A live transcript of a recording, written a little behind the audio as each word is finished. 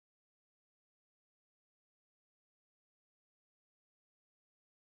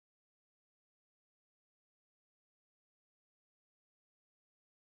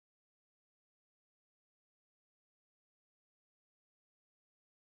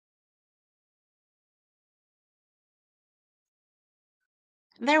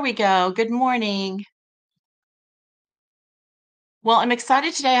There we go. Good morning. Well, I'm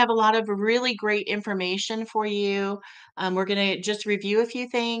excited today. I have a lot of really great information for you. We're going to just review a few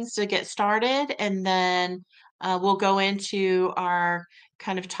things to get started, and then we'll go into our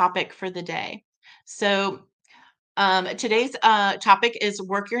kind of topic for the day. So, today's topic is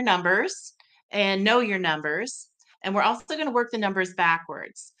work your numbers and know your numbers. And we're also going to work the numbers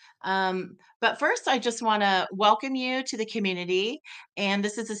backwards. But first, I just want to welcome you to the community. And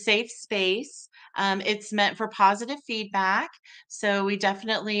this is a safe space. It's meant for positive feedback. So we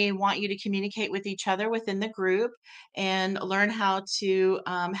definitely want you to communicate with each other within the group and learn how to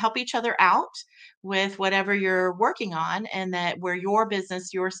help each other out with whatever you're working on and that where your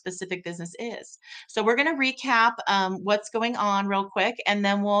business, your specific business is. So we're going to recap what's going on real quick, and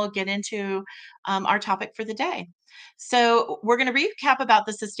then we'll get into our topic for the day. So we're going to recap about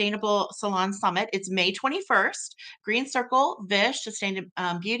the Sustainable Salon Summit. It's May 21st, Green Circle, Vish, Sustainable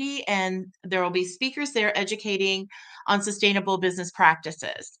Beauty, and there will be speakers there educating on sustainable business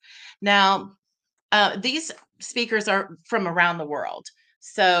practices. Now, these speakers are from around the world.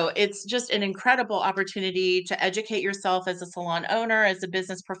 So it's just an incredible opportunity to educate yourself as a salon owner, as a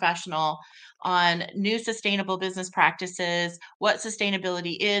business professional on new sustainable business practices, what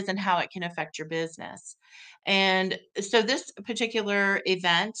sustainability is, and how it can affect your business. And so this particular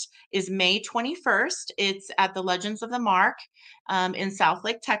event is May 21st. It's at the Legends of the Mark in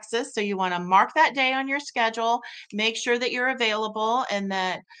Southlake, Texas. So you want to mark that day on your schedule, make sure that you're available and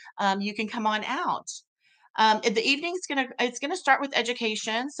that you can come on out. The evening's gonna start with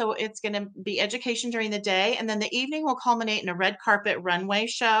education, so it's gonna be education during the day, and then the evening will culminate in a red carpet runway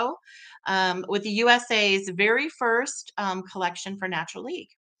show with the USA's very first collection for Natural League.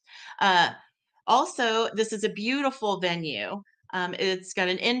 Uh, Also, this is a beautiful venue. It's got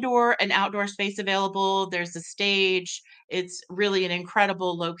an indoor and outdoor space available. There's a stage. It's really an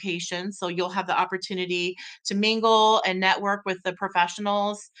incredible location. So you'll have the opportunity to mingle and network with the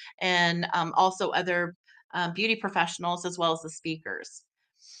professionals and also other beauty professionals as well as the speakers.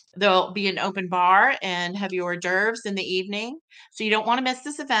 There'll be an open bar and heavy hors d'oeuvres in the evening. So you don't want to miss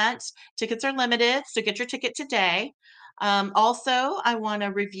this event. Tickets are limited, so get your ticket today. Also, I want to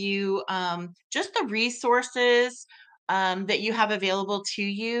review just the resources that you have available to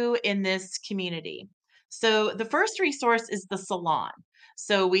you in this community. So the first resource is the salon.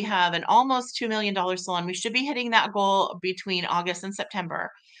 So we have an almost $2 million salon. We should be hitting that goal between August and September.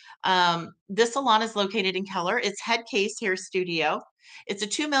 This salon is located in Keller. It's Head Case Hair Studio. It's a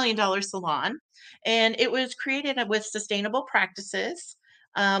 $2 million salon, and it was created with sustainable practices,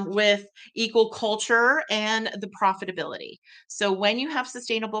 with equal culture and the profitability. So when you have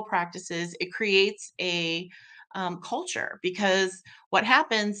sustainable practices, it creates a culture because what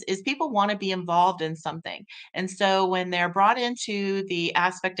happens is people want to be involved in something. And so when they're brought into the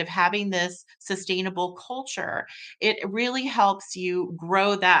aspect of having this sustainable culture, it really helps you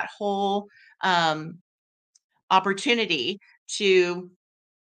grow that whole um, opportunity to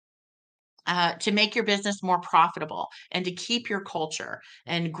to make your business more profitable and to keep your culture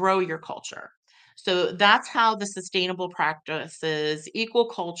and grow your culture. So that's how the sustainable practices equal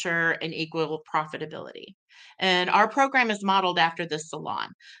culture and equal profitability. And our program is modeled after the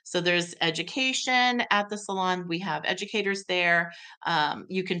salon. So there's education at the salon. We have educators there.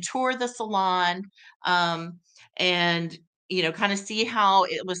 You can tour the salon um, and kind of see how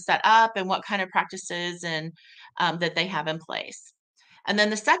it was set up and what kind of practices and that they have in place. And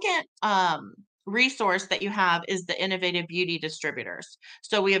then the second resource that you have is the innovative beauty distributors.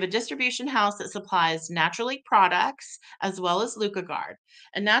 So we have a distribution house that supplies Natural Leak products as well as Luca.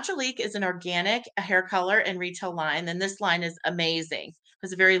 And Natural Leak is an organic hair color and retail line. And this line is amazing.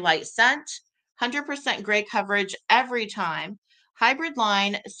 It's a very light scent, 100% gray coverage every time. Hybrid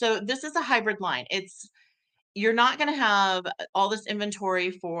line. So this is a hybrid line. You're not going to have all this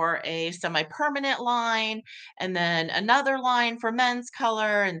inventory for a semi-permanent line and then another line for men's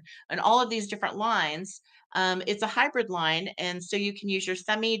color and all of these different lines. It's a hybrid line, and so you can use your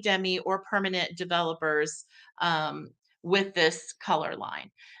semi, demi, or permanent developers um, with this color line.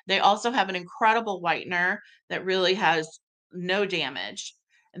 They also have an incredible whitener that really has no damage.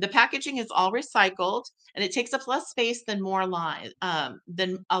 The packaging is all recycled, and it takes up less space than more line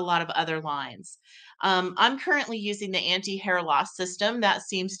than a lot of other lines. I'm currently using the anti-hair loss system. That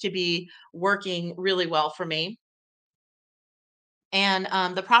seems to be working really well for me. And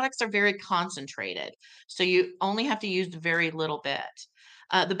the products are very concentrated. So you only have to use very little bit.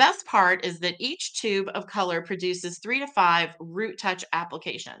 The best part is that each tube of color produces 3 to 5 root touch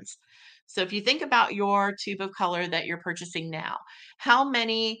applications. So if you think about your tube of color that you're purchasing now, how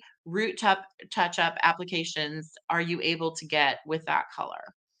many touch-up applications are you able to get with that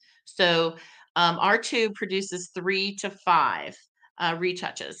color? So, our tube produces 3 to 5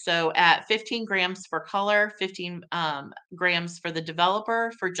 retouches. So, at 15 grams for color, 15 grams for the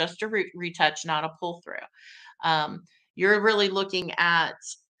developer for just a retouch, not a pull through. Um, you're really looking at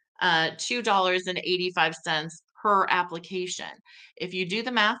 $2.85 per application. If you do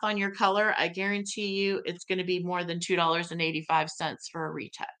the math on your color, I guarantee you it's going to be more than $2.85 for a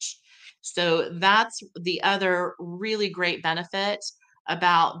retouch. So that's the other really great benefit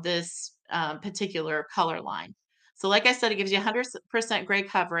about this particular color line. So, like I said, it gives you 100% gray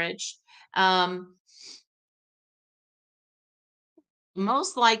coverage. Um,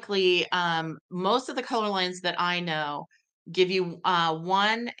 Most likely, most of the color lines that I know give you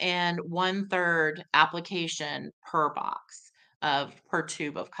 1 1/3 application per box of per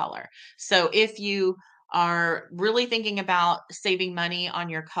tube of color. So if you are really thinking about saving money on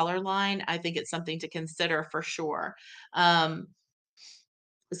your color line, I think it's something to consider for sure. Um,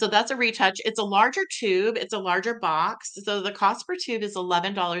 so that's a retouch. It's a larger tube, it's a larger box. So the cost per tube is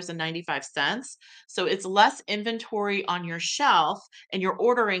 $11.95. So it's less inventory on your shelf and you're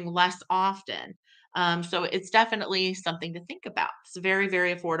ordering less often. So it's definitely something to think about. It's very,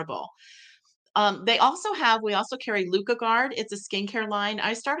 very affordable. We also carry Luca Guard. It's a skincare line.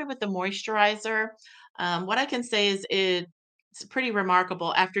 I started with the moisturizer. What I can say is it's pretty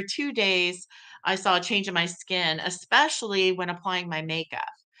remarkable. After 2 days, I saw a change in my skin, especially when applying my makeup.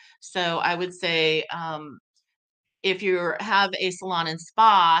 So I would say, if you have a salon and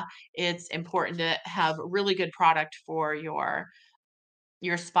spa, it's important to have really good product for your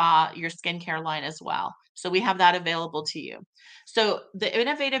spa, your skincare line as well. So we have that available to you. So the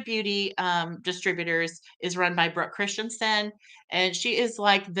Innovative Beauty Distributors is run by Brooke Christensen, and she is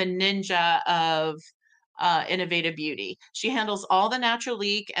like the ninja of Innovative Beauty. She handles all the Natural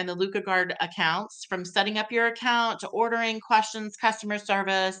Leak and the Luca Guard accounts, from setting up your account to ordering questions, customer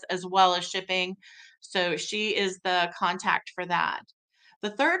service, as well as shipping. So she is the contact for that.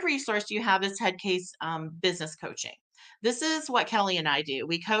 The third resource you have is Headcase Business Coaching. This is what Kelly and I do.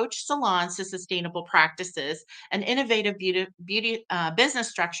 We coach salons to sustainable practices and innovative beauty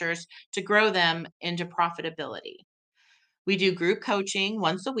business structures to grow them into profitability. We do group coaching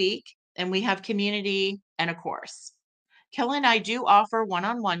once a week, and we have community and a course. Kelly and I do offer one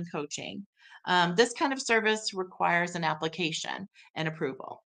on one coaching. This kind of service requires an application and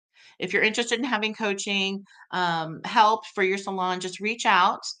approval. If you're interested in having coaching help for your salon, just reach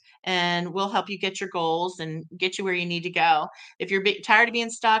out and we'll help you get your goals and get you where you need to go. If you're tired of being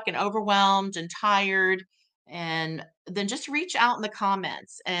stuck and overwhelmed and tired, and then just reach out in the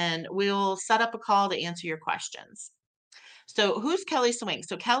comments and we'll set up a call to answer your questions. So, who's Kelly Swing?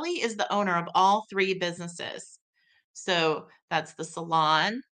 So, Kelly is the owner of all three businesses. So, that's the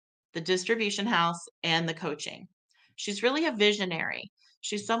salon, the distribution house, and the coaching. She's really a visionary.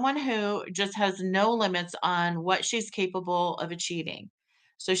 She's someone who just has no limits on what she's capable of achieving.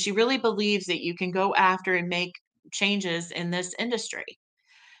 So, she really believes that you can go after and make changes in this industry.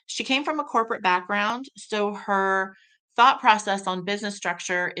 She came from a corporate background, so her thought process on business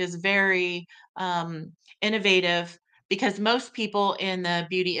structure is very innovative, because most people in the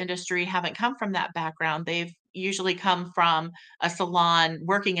beauty industry haven't come from that background. They've usually come from a salon,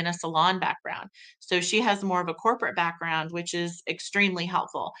 working in a salon background. So she has more of a corporate background, which is extremely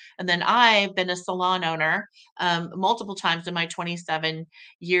helpful. And then I've been a salon owner multiple times in my 27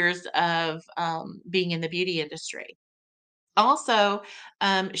 years of being in the beauty industry. Also,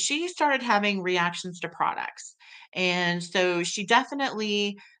 she started having reactions to products. And so she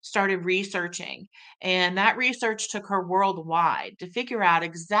definitely started researching. And that research took her worldwide to figure out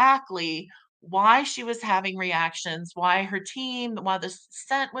exactly why she was having reactions, why her team, why the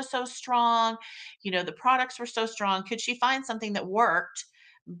scent was so strong, the products were so strong. Could she find something that worked,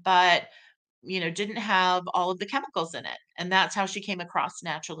 but, didn't have all of the chemicals in it? And that's how she came across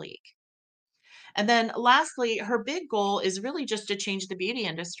Natural Leak. And then lastly, her big goal is really just to change the beauty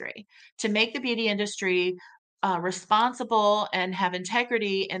industry, to make the beauty industry responsible and have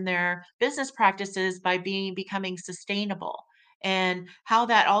integrity in their business practices by becoming sustainable, and how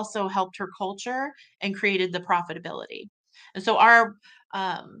that also helped her culture and created the profitability. And so our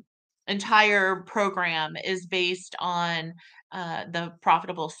um, entire program is based on the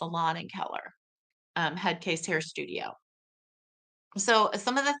profitable salon in Keller, Head Case Hair Studio. So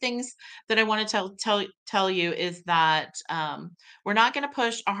some of the things that I want to tell you is that we're not going to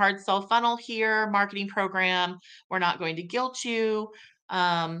push a hard sell funnel here, marketing program. We're not going to guilt you,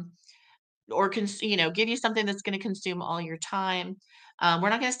 um, or give you something that's going to consume all your time. We're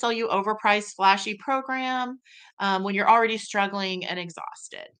not going to sell you overpriced, flashy program when you're already struggling and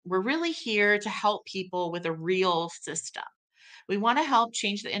exhausted. We're really here to help people with a real system. We want to help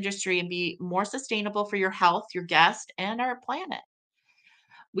change the industry and be more sustainable for your health, your guest, and our planet.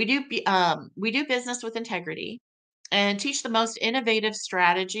 We do business with integrity and teach the most innovative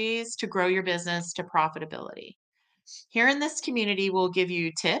strategies to grow your business to profitability. Here in this community, we'll give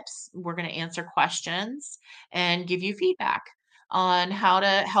you tips. We're going to answer questions and give you feedback on how to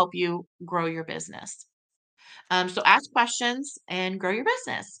help you grow your business. So ask questions and grow your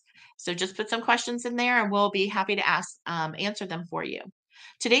business. So just put some questions in there and we'll be happy to answer them for you.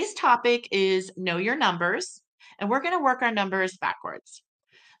 Today's topic is know your numbers, and we're going to work our numbers backwards.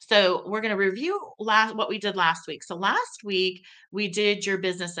 So we're going to review what we did last week. So last week we did your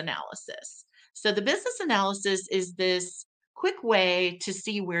business analysis. So the business analysis is this quick way to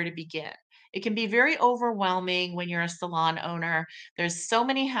see where to begin. It can be very overwhelming when you're a salon owner. There's so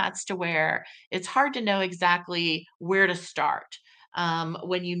many hats to wear. It's hard to know exactly where to start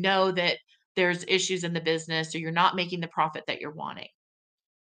when you know that there's issues in the business or you're not making the profit that you're wanting.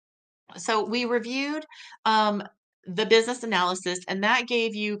 So we reviewed um, the business analysis, and that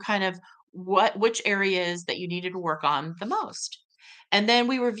gave you kind of which areas that you needed to work on the most. And then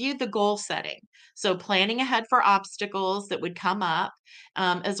we reviewed the goal setting. So planning ahead for obstacles that would come up,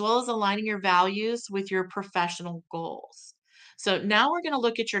 as well as aligning your values with your professional goals. So now we're going to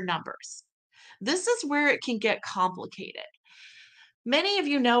look at your numbers. This is where it can get complicated. Many of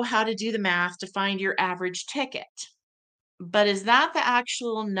you know how to do the math to find your average ticket. But is that the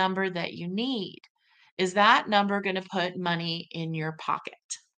actual number that you need? Is that number going to put money in your pocket?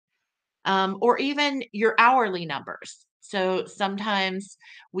 Or even your hourly numbers. So sometimes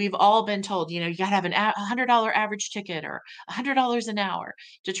we've all been told, you got to have $100 average ticket or $100 an hour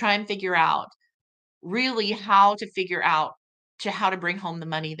to try and figure out really how to figure out how to bring home the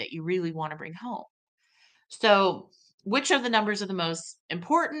money that you really want to bring home. So, which of the numbers are the most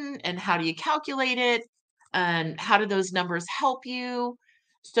important and how do you calculate it? And how do those numbers help you?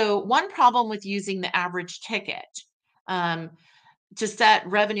 So, one problem with using the average ticket um, to set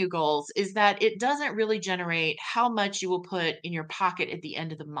revenue goals is that it doesn't really generate how much you will put in your pocket at the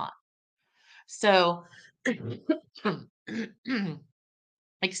end of the month. So,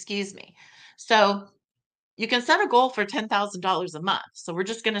 excuse me. So, you can set a goal for $10,000 a month. So, we're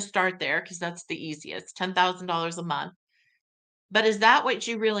just going to start there because that's the easiest $10,000 a month. But is that what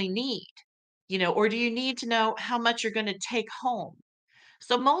you really need? Or do you need to know how much you're going to take home?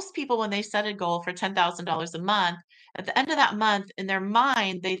 So most people, when they set a goal for $10,000 a month, at the end of that month, in their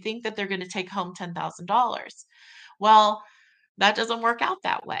mind, they think that they're going to take home $10,000. Well, that doesn't work out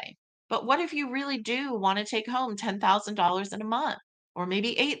that way. But what if you really do want to take home $10,000 in a month, or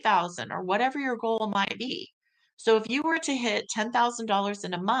maybe 8,000, or whatever your goal might be? So if you were to hit $10,000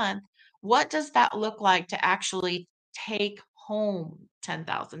 in a month, what does that look like to actually take home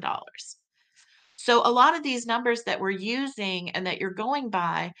 $10,000? So a lot of these numbers that we're using and that you're going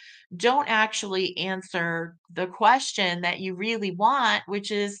by don't actually answer the question that you really want,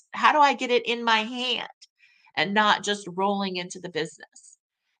 which is how do I get it in my hand and not just rolling into the business?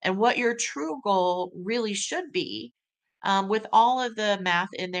 And what your true goal really should be with all of the math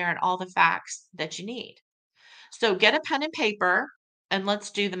in there and all the facts that you need. So get a pen and paper and let's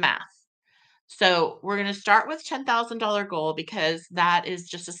do the math. So we're going to start with $10,000 goal because that is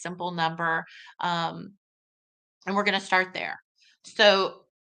just a simple number. And we're going to start there. So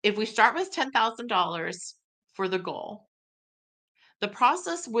if we start with $10,000 for the goal, the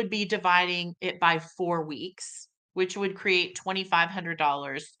process would be dividing it by 4 weeks, which would create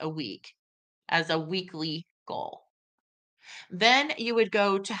 $2,500 a week as a weekly goal. Then you would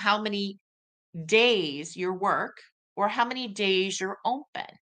go to how many days you work or how many days you're open.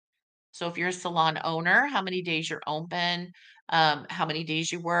 So if you're a salon owner, how many days you're open, how many days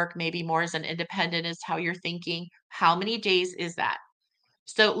you work, maybe more as an independent is how you're thinking. How many days is that?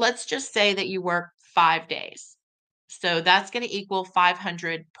 So let's just say that you work 5 days. So that's going to equal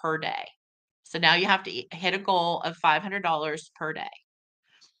 500 per day. So now you have to hit a goal of $500 per day.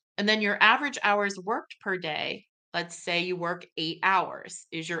 And then your average hours worked per day, let's say you work 8 hours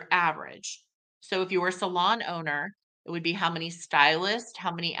is your average. So if you were a salon owner, it would be how many stylists,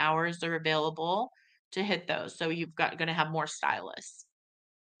 how many hours are available to hit those. So you've got going to have more stylists.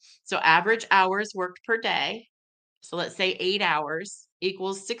 So average hours worked per day. So let's say 8 hours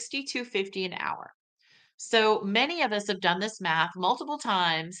equals 62.50 an hour. So many of us have done this math multiple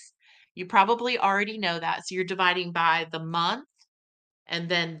times. You probably already know that. So you're dividing by the month and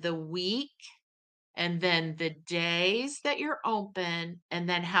then the week and then the days that you're open and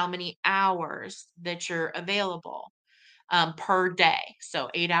then how many hours that you're available. per day. So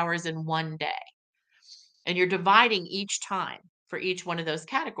 8 hours in one day. And you're dividing each time for each one of those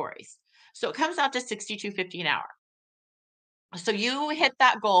categories. So it comes out to 62.50 an hour. So you hit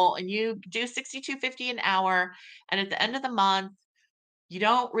that goal and you do 62.50 an hour. And at the end of the month, you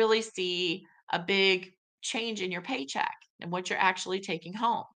don't really see a big change in your paycheck and what you're actually taking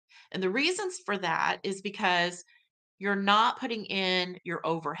home. And the reasons for that is because you're not putting in your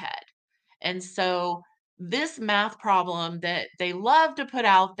overhead. And so this math problem that they love to put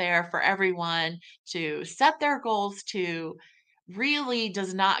out there for everyone to set their goals to really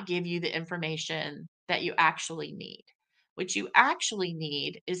does not give you the information that you actually need. What you actually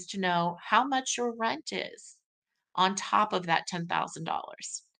need is to know how much your rent is on top of that $10,000.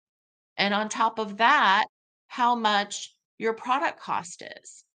 And on top of that, how much your product cost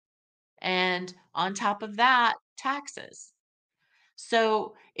is. And on top of that, taxes.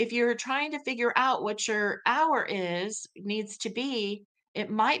 So if you're trying to figure out what your hour is, needs to be, it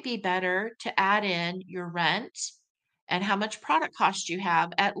might be better to add in your rent and how much product cost you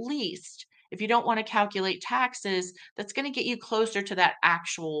have at least. If you don't want to calculate taxes, that's going to get you closer to that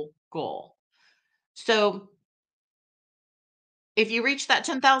actual goal. So if you reach that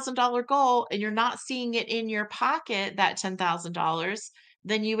 $10,000 goal and you're not seeing it in your pocket, that $10,000,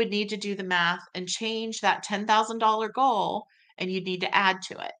 then you would need to do the math and change that $10,000 goal and you'd need to add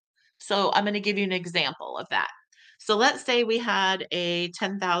to it. So I'm going to give you an example of that. So let's say we had a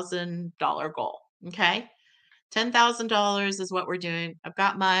 $10,000 goal. Okay. $10,000 is what we're doing. I've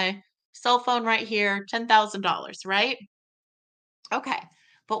got my cell phone right here, $10,000, right? Okay.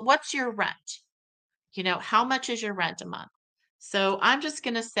 But what's your rent? How much is your rent a month? So I'm just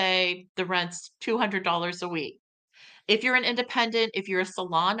going to say the rent's $200 a week. If you're an independent, if you're a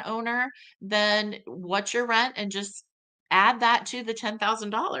salon owner, then what's your rent? And just add that to the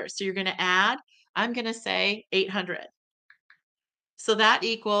 $10,000. So you're going to add, I'm going to say 800. So that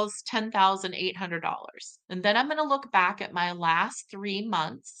equals $10,800. And then I'm going to look back at my last 3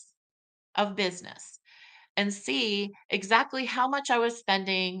 months of business and see exactly how much I was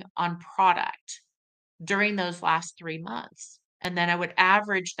spending on product during those last 3 months. And then I would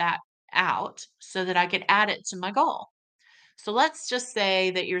average that out so that I could add it to my goal. So let's just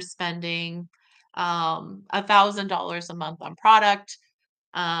say that you're spending $1,000 a month on product,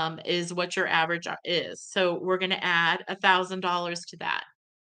 is what your average is. So we're going to add $1,000 to that.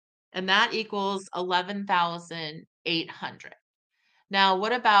 And that equals 11,800. Now,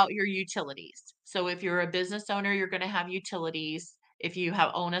 what about your utilities? So if you're a business owner, you're going to have utilities. If you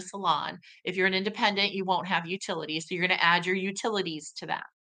have own a salon, if you're an independent, you won't have utilities. So you're going to add your utilities to that.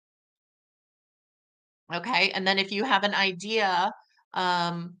 Okay. And then if you have an idea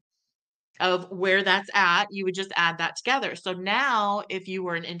um, of where that's at, you would just add that together. So now, if you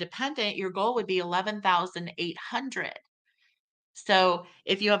were an independent, your goal would be 11,800. So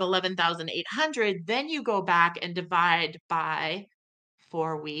if you have 11,800, then you go back and divide by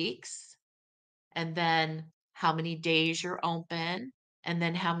 4 weeks, and then how many days you're open, and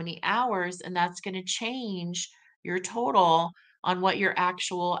then how many hours, and that's going to change your total on what your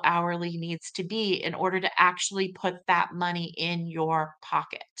actual hourly needs to be in order to actually put that money in your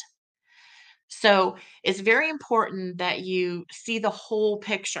pocket. So it's very important that you see the whole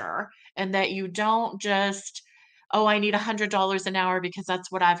picture and that you don't just, oh, I need $100 an hour because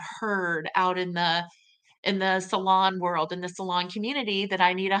that's what I've heard out in the salon world, in the salon community, that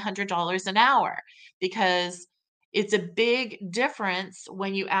I need $100 an hour, because it's a big difference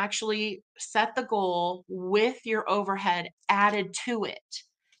when you actually set the goal with your overhead added to it.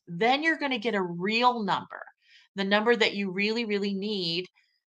 Then you're going to get a real number, the number that you really, really need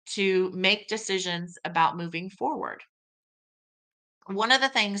to make decisions about moving forward. One of the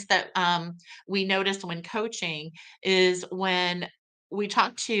things that we notice when coaching is when we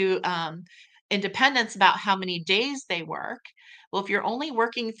talk to independents about how many days they work. Well, if you're only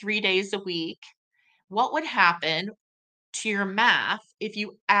working 3 days a week, what would happen to your math if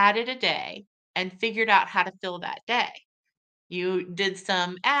you added a day and figured out how to fill that day? You did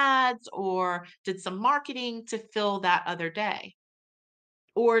some ads or did some marketing to fill that other day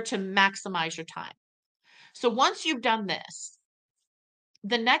or to maximize your time. So once you've done this,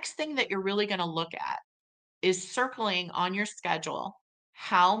 the next thing that you're really going to look at is circling on your schedule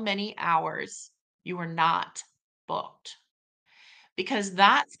how many hours you are not booked, because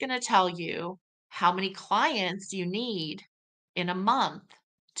that's going to tell you how many clients you need in a month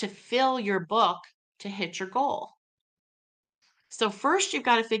to fill your book to hit your goal. So, first, you've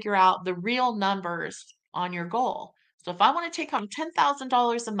got to figure out the real numbers on your goal. So, if I want to take home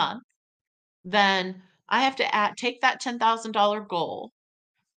 $10,000 a month, then I have to take that $10,000 goal,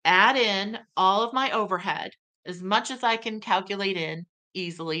 add in all of my overhead, as much as I can calculate in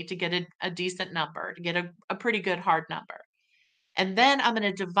easily to get a decent number, to get a pretty good hard number. And then I'm going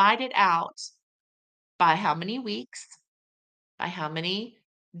to divide it out by how many weeks, by how many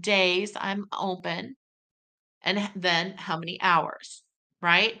days I'm open, and then how many hours,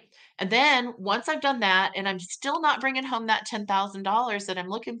 right? And then once I've done that and I'm still not bringing home that $10,000 that I'm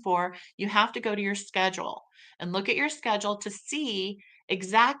looking for, you have to go to your schedule and look at your schedule to see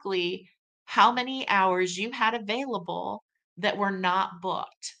exactly how many hours you had available that were not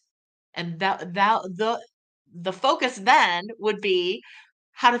booked. And the focus then would be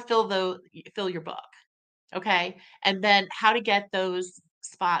how to fill your book. Okay. And then how to get those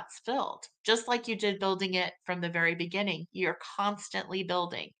spots filled, just like you did building it from the very beginning. You're constantly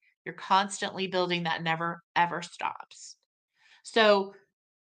building. You're constantly building that never ever stops. So,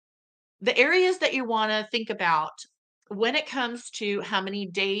 the areas that you want to think about when it comes to how many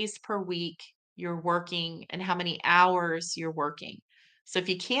days per week you're working and how many hours you're working. So if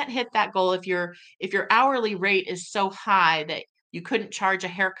you can't hit that goal, if your hourly rate is so high that you couldn't charge a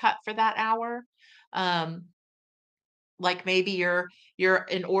haircut for that hour, um, like maybe you're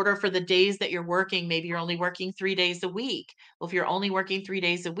in order for the days that you're working, maybe you're only working 3 days a week. Well, if you're only working 3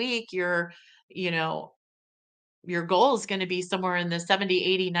 days a week, you know, your goal is going to be somewhere in the 70,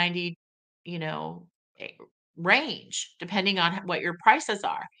 80, 90, you know, eh, range, depending on what your prices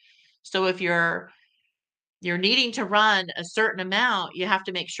are. So if you're needing to run a certain amount, you have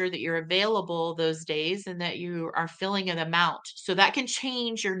to make sure that you're available those days and that you are filling an amount. So that can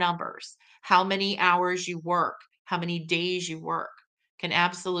change your numbers. How many hours you work, how many days you work can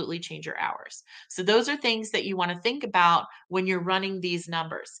absolutely change your hours. So those are things that you want to think about when you're running these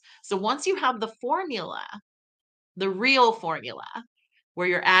numbers. So once you have the formula, the real formula, where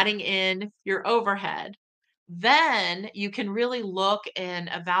you're adding in your overhead, then you can really look and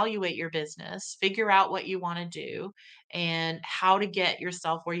evaluate your business, figure out what you want to do and how to get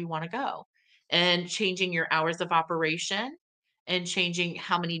yourself where you want to go. And changing your hours of operation and changing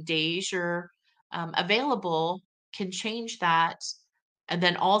how many days you're available can change that. And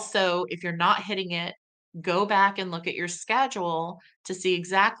then also, if you're not hitting it, go back and look at your schedule to see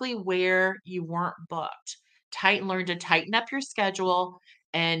exactly where you weren't booked. Learn to tighten up your schedule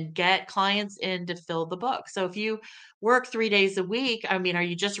and get clients in to fill the book. So if you work 3 days a week, I mean, are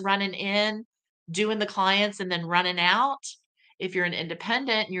you just running in, doing the clients and then running out? If you're an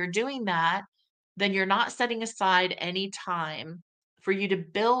independent and you're doing that, then you're not setting aside any time for you to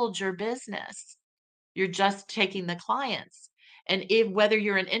build your business. You're just taking the clients. And if whether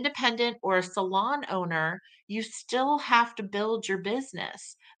you're an independent or a salon owner, you still have to build your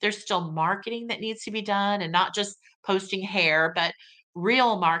business. There's still marketing that needs to be done and not just posting hair, but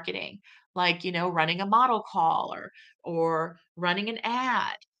real marketing, like, running a model call or running an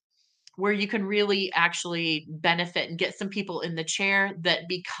ad where you can really actually benefit and get some people in the chair that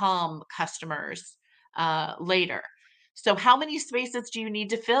become customers later. So, how many spaces do you need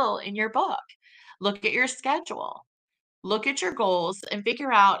to fill in your book? Look at your schedule, look at your goals, and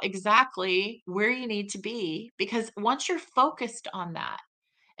figure out exactly where you need to be. Because once you're focused on that,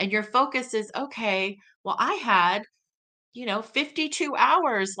 and your focus is okay, well, I had 52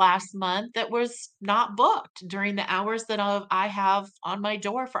 hours last month that was not booked during the hours that I have on my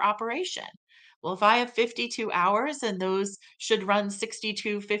door for operation. Well, if I have 52 hours and those should run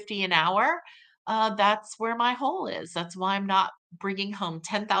 62.50 an hour, that's where my hole is. That's why I'm not bringing home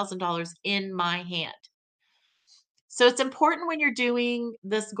 $10,000 in my hand. So it's important when you're doing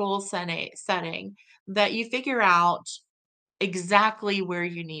this goal setting that you figure out exactly where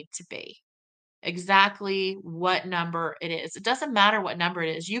you need to be, exactly what number it is. It doesn't matter what number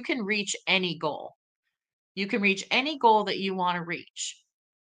it is. You can reach any goal. You can reach any goal that you want to reach.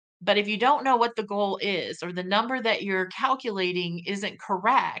 But if you don't know what the goal is or the number that you're calculating isn't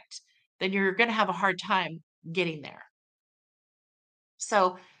correct, then you're going to have a hard time getting there.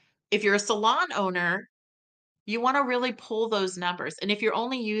 So if you're a salon owner, you want to really pull those numbers. And if you're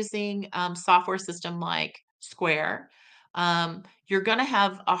only using software system like Square, you're going to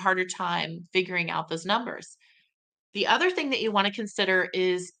have a harder time figuring out those numbers. The other thing that you want to consider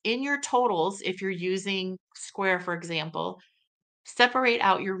is in your totals, if you're using Square, for example, separate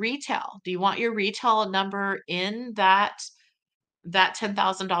out your retail. Do you want your retail number in that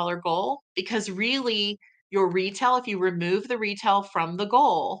 $10,000 goal? Because really, your retail, if you remove the retail from the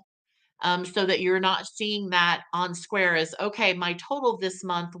goal, so that you're not seeing that on Square as okay, my total this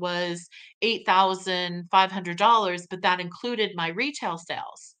month was $8,500, but that included my retail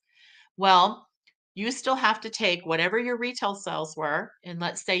sales. Well, you still have to take whatever your retail sales were, and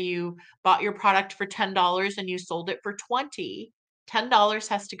let's say you bought your product for $10 and you sold it for 20. $10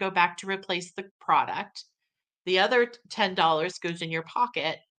 has to go back to replace the product. The other $10 goes in your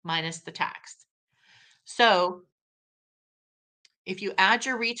pocket minus the tax. So if you add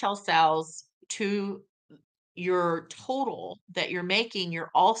your retail sales to your total that you're making,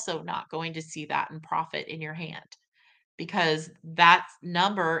 you're also not going to see that in profit in your hand because that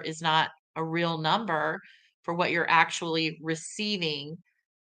number is not a real number for what you're actually receiving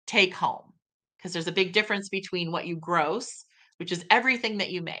take home. Because there's a big difference between what you gross, which is everything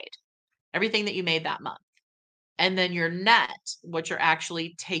that you made that month, and then your net, what you're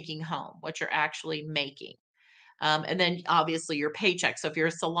actually taking home, what you're actually making. And then obviously your paycheck. So if you're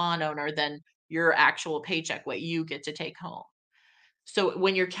a salon owner, then your actual paycheck, what you get to take home. So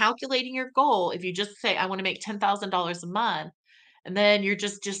when you're calculating your goal, if you just say, I want to make $10,000 a month, and then you're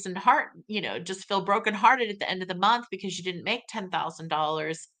just in heart, just feel brokenhearted at the end of the month because you didn't make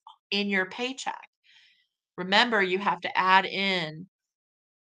 $10,000 in your paycheck. Remember, you have to add in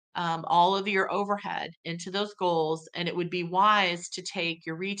all of your overhead into those goals, and it would be wise to take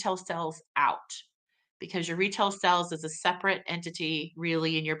your retail sales out because your retail sales is a separate entity,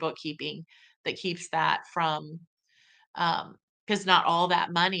 really, in your bookkeeping that keeps that from because not all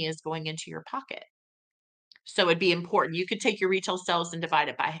that money is going into your pocket. So it'd be important. You could take your retail sales and divide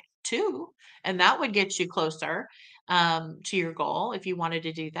it by two, and that would get you closer to your goal if you wanted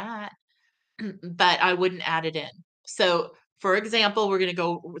to do that. But I wouldn't add it in. So, for example, we're going to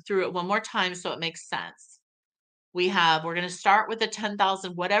go through it one more time so it makes sense. We're going to start with the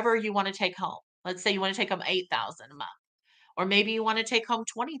 10,000, whatever you want to take home. Let's say you want to take home 8,000 a month, or maybe you want to take home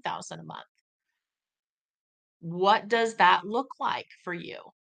 20,000 a month. What does that look like for you?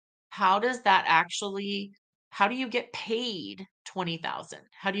 How does that actually how do you get paid 20,000?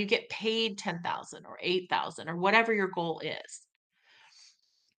 How do you get paid 10,000 or 8,000 or whatever your goal is?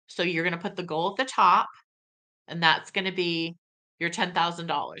 So you're going to put the goal at the top, and that's going to be your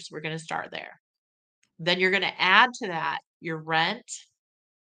 $10,000. We're going to start there. Then you're going to add to that your rent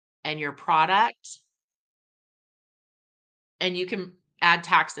and your product, and you can add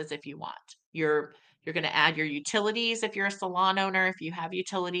taxes if you want. You're going to add your utilities if you're a salon owner, if you have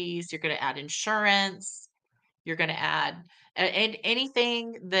utilities, you're going to add insurance, you're going to add and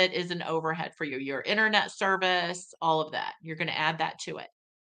anything that is an overhead for you, your internet service, all of that. You're going to add that to it.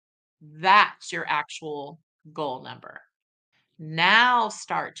 That's your actual goal number. Now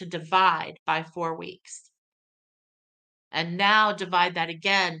start to divide by 4 weeks. And now divide that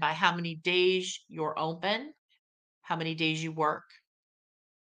again by how many days you're open, how many days you work.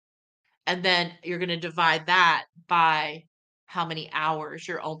 And then you're going to divide that by how many hours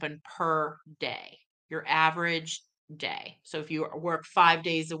you're open per day, your average day. So if you work 5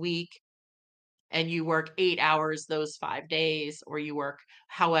 days a week and you work 8 hours those 5 days, or you work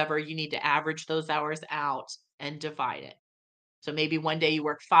however, you need to average those hours out and divide it. So maybe one day you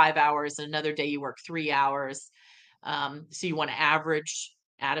work 5 hours, and another day you work 3 hours. So you want to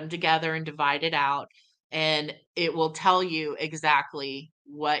add them together and divide it out. And it will tell you exactly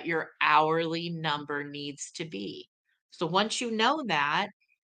what your hourly number needs to be. So once you know that,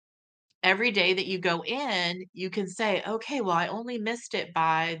 every day that you go in, you can say, okay, well, I only missed it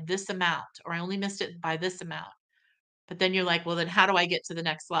by this amount, or I only missed it by this amount. But then you're like, well, then how do I get to the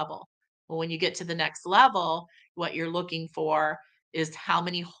next level? Well, when you get to the next level, what you're looking for is how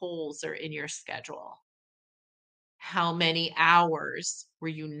many holes are in your schedule. How many hours were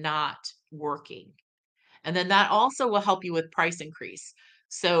you not working? And then that also will help you with price increase.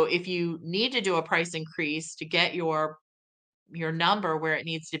 So if you need to do a price increase to get your number where it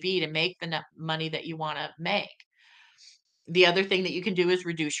needs to be to make the money that you want to make. The other thing that you can do is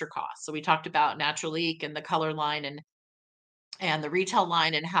reduce your costs. So we talked about natural leak and the color line and the retail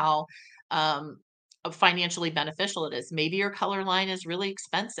line and how financially beneficial it is. Maybe your color line is really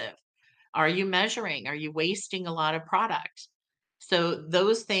expensive. Are you measuring? Are you wasting a lot of product? So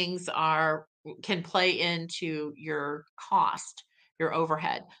those things can play into your cost, your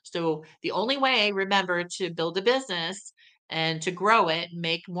overhead. So the only way, remember, to build a business and to grow it,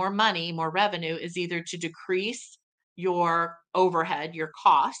 make more money, more revenue, is either to decrease your overhead, your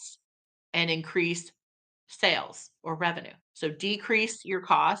costs, and increase sales or revenue. So decrease your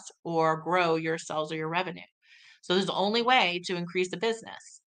costs or grow your sales or your revenue. So there's the only way to increase the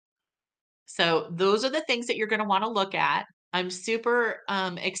business. So those are the things that you're going to want to look at. I'm super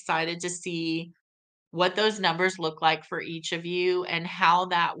excited to see what those numbers look like for each of you and how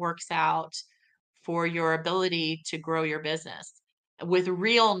that works out for your ability to grow your business with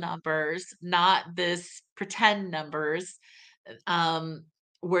real numbers, not this pretend numbers, um,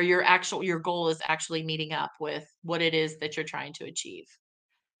 where your goal is actually meeting up with what it is that you're trying to achieve.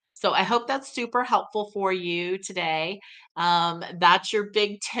 So I hope that's super helpful for you today. That's your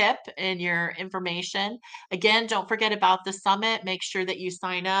big tip and your information. Again, don't forget about the summit. Make sure that you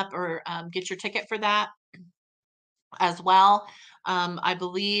sign up or get your ticket for that as well. I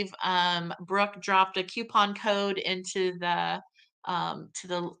believe Brooke dropped a coupon code into the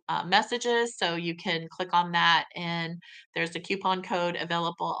messages, so you can click on that, and there's a coupon code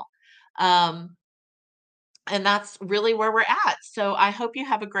available. Um, and that's really where we're at. So I hope you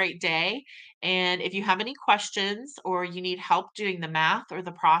have a great day. And if you have any questions or you need help doing the math or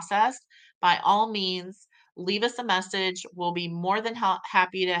the process, by all means, leave us a message. We'll be more than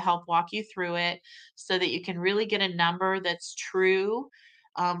happy to help walk you through it so that you can really get a number that's true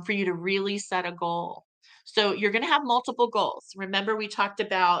for you to really set a goal. So you're going to have multiple goals. Remember, we talked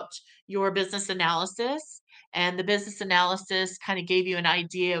about your business analysis, and the business analysis kind of gave you an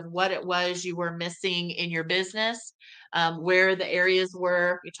idea of what it was you were missing in your business, where the areas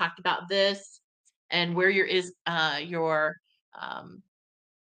were. We talked about this, and where your um,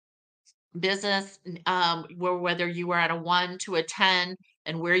 business, where whether you were at a 1 to a 10,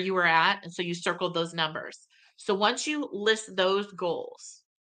 and where you were at, and so you circled those numbers. So once you list those goals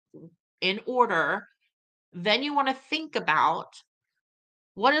in order, then you want to think about,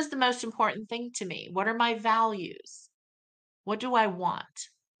 what is the most important thing to me? What are my values? What do I want?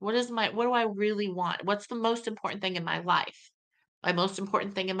 What do I really want? What's the most important thing in my life? My most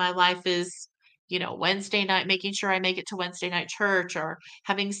important thing in my life is, Wednesday night, making sure I make it to Wednesday night church, or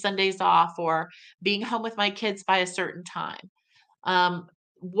having Sundays off, or being home with my kids by a certain time.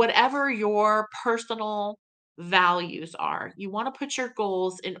 Whatever your personal values are, you want to put your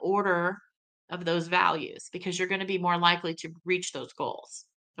goals in order of those values, because you're going to be more likely to reach those goals.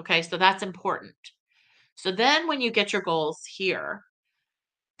 Okay, so that's important. So then when you get your goals here,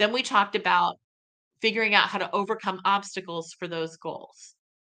 then we talked about figuring out how to overcome obstacles for those goals.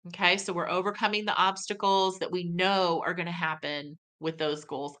 Okay, so we're overcoming the obstacles that we know are going to happen with those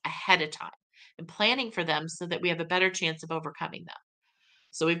goals ahead of time, and planning for them so that we have a better chance of overcoming them.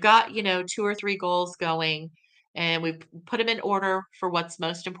 So we've got, 2 or 3 goals going, and we put them in order for what's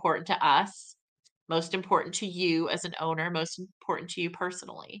most important to us, most important to you as an owner, most important to you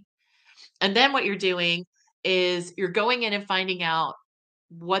personally. And then what you're doing is you're going in and finding out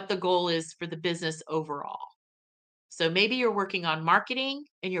what the goal is for the business overall. So maybe you're working on marketing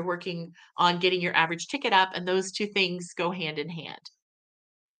and you're working on getting your average ticket up, and those two things go hand in hand.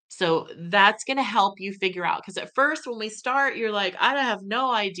 So that's going to help you figure out, because at first when we start, you're like, I have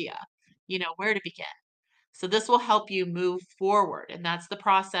no idea, where to begin. So this will help you move forward. And that's the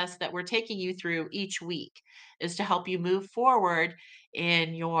process that we're taking you through each week, is to help you move forward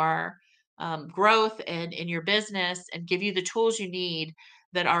in your growth and in your business, and give you the tools you need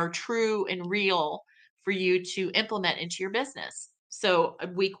that are true and real for you to implement into your business. So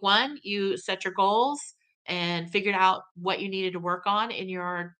week 1, you set your goals and figured out what you needed to work on in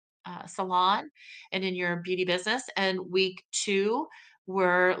your salon and in your beauty business. And week 2,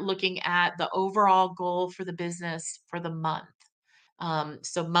 we're looking at the overall goal for the business for the month.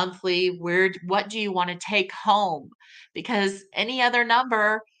 So monthly, what do you want to take home? Because any other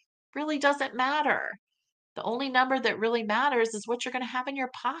number really doesn't matter. The only number that really matters is what you're going to have in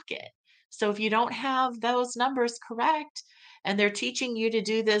your pocket. So if you don't have those numbers correct, and they're teaching you to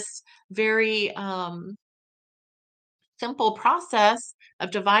do this very simple process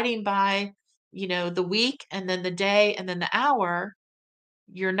of dividing by, the week, and then the day, and then the hour,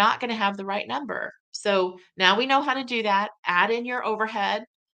 you're not going to have the right number. So now we know how to do that. Add in your overhead,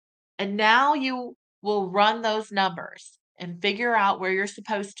 and now you will run those numbers and figure out where you're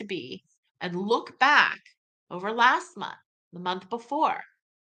supposed to be, and look back over last month, the month before.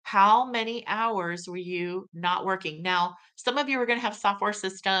 How many hours were you not working? Now, some of you are going to have software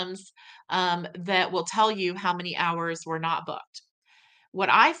systems that will tell you how many hours were not booked. What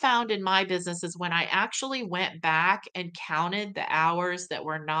I found in my business is, when I actually went back and counted the hours that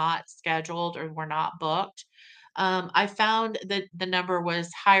were not scheduled or were not booked, I found that the number was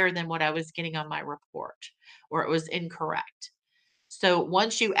higher than what I was getting on my report, or it was incorrect. So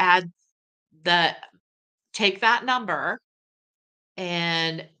once you the take that number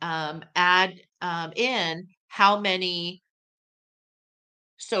and add in how many.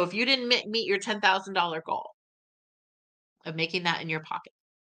 So if you didn't meet your $10,000 goal of making that in your pocket,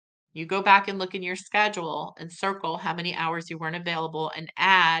 you go back and look in your schedule and circle how many hours you weren't available, and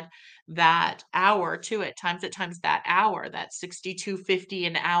add that hour to it, times that hour, that 62.50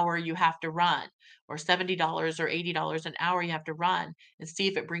 an hour you have to run, or $70 or $80 an hour you have to run, and see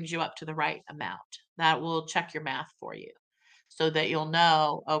if it brings you up to the right amount. That will check your math for you, so that you'll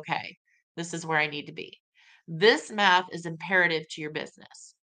know, okay, this is where I need to be. This math is imperative to your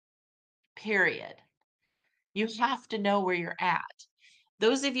business. period. You have to know where you're at.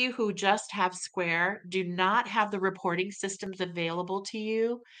 Those of you who just have Square do not have the reporting systems available to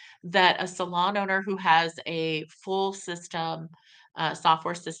you that a salon owner who has a full system,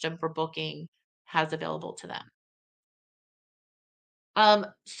 software system for booking has available to them.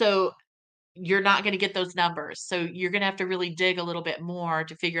 So you're not gonna get those numbers. So you're gonna have to really dig a little bit more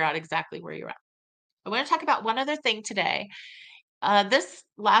to figure out exactly where you're at. I wanna talk about one other thing today. This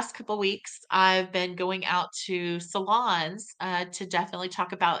last couple weeks, I've been going out to salons to definitely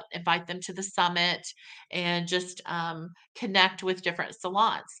talk about, invite them to the summit and just connect with different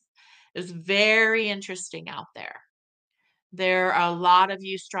salons. It was very interesting out there. There are a lot of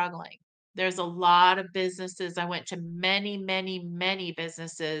you struggling. There's a lot of businesses. I went to many, many, many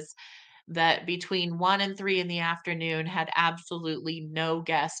businesses that between 1 and 3 in the afternoon had absolutely no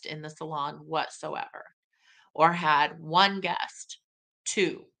guest in the salon whatsoever, or had 1 guest,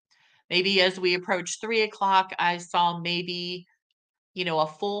 2. Maybe as we approached 3 o'clock, I saw maybe, a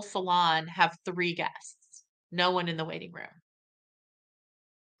full salon have 3 guests, no one in the waiting room.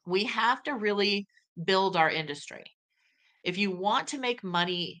 We have to really build our industry. If you want to make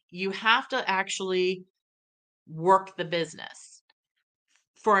money, you have to actually work the business.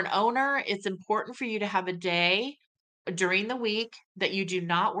 For an owner, it's important for you to have a day during the week that you do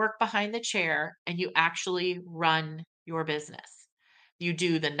not work behind the chair and you actually run your business. You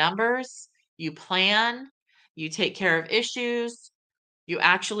do the numbers, you plan, you take care of issues, you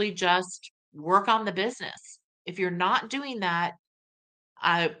actually just work on the business. If you're not doing that,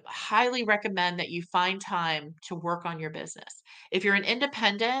 I highly recommend that you find time to work on your business. If you're an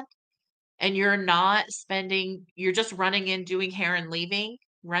independent and you're not spending, you're just running in, doing hair and leaving,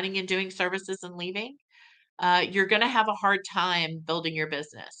 running and doing services and leaving, you're going to have a hard time building your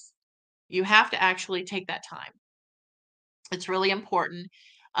business. You have to actually take that time. It's really important.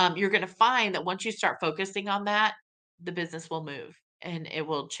 You're going to find that once you start focusing on that, the business will move and it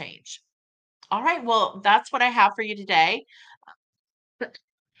will change. All right. Well, that's what I have for you today.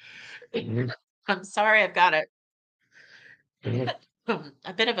 I'm sorry, I've got a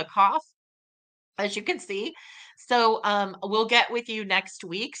bit of a cough, as you can see. So we'll get with you next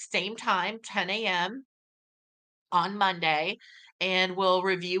week, same time, 10 a.m. on Monday, and we'll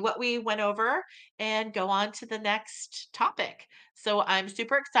review what we went over and go on to the next topic. So I'm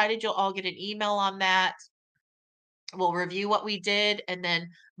super excited. You'll all get an email on that. We'll review what we did and then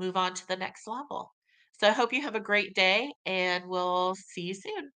move on to the next level. So I hope you have a great day and we'll see you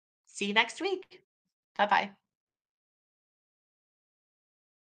soon. See you next week. Bye bye.